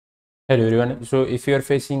Hello everyone. So if you are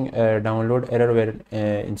facing a download error when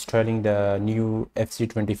installing the new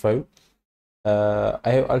FC25, I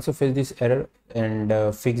have also faced this error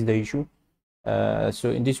and fixed the issue. So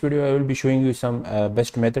in this video, I will be showing you some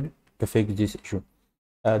best method to fix this issue.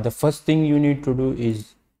 The first thing you need to do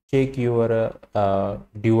is check your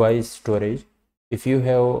device storage. If you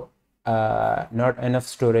have not enough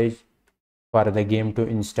storage for the game to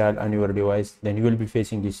install on your device, then you will be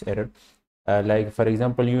facing this error. Like for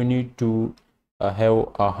example, you need to have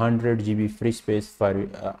 100 GB free space for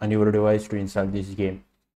on your device to install this game.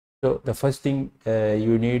 So the first thing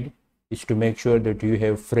you need is to make sure that you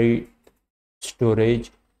have free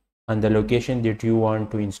storage on the location that you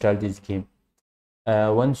want to install this game.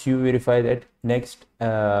 Once you verify that, next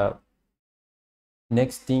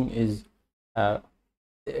thing is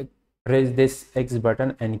press this X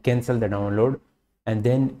button and cancel the download, and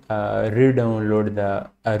then re-download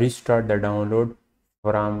restart the download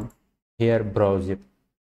from here browser.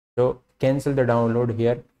 So cancel the download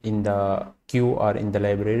here in the queue or in the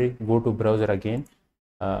library, go to browser again,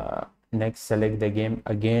 next select the game,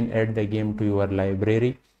 again add the game to your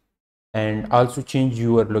library, and also change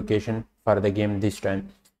your location for the game this time.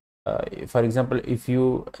 For example, if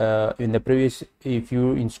you in the previous, if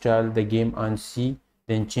you install the game on C,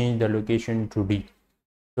 then change the location to D.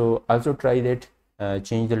 So also try that,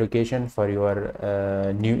 change the location for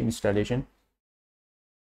your new installation.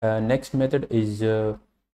 Next method is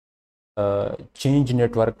change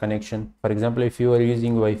network connection. For example, if you are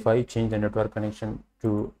using Wi-Fi, change the network connection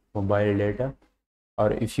to mobile data,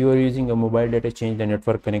 or if you are using a mobile data, change the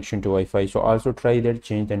network connection to Wi-Fi. So also try that,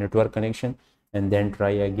 change the network connection and then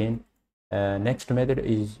try again. Next method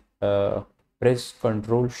is press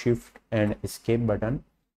Ctrl Shift and Escape button.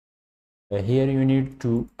 Here you need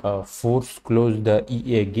to force close the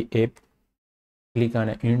EA app, click on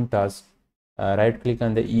in task, right click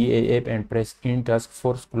on the EA app and press in task,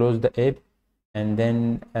 force close the app, and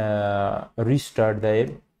then restart the app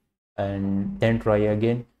and then try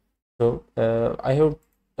again. So I have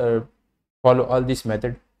follow all this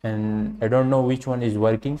method, and I don't know which one is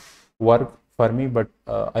work for me, but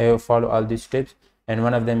I have follow all these steps and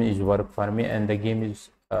one of them is work for me, and the game is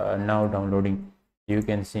now downloading. You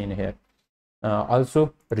can see in here.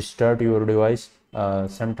 Also restart your device.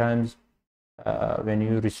 Sometimes when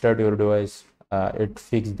you restart your device, it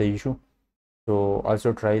fixes the issue. So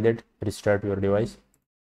also try that, restart your device.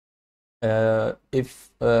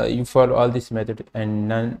 If you follow all this method and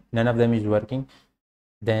none of them is working,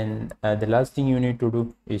 then the last thing you need to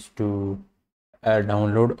do is to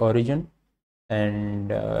download Origin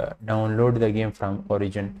and download the game from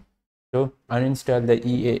Origin. So uninstall the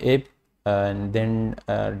EA app and then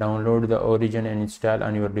download the Origin and install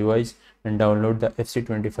on your device and download the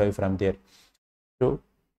FC25 from there. So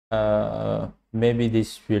maybe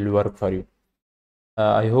this will work for you.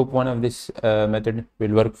 I hope one of this method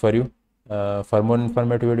will work for you. For more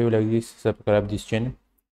informative video like this, subscribe this channel.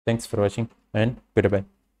 Thanks for watching and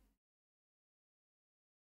goodbye.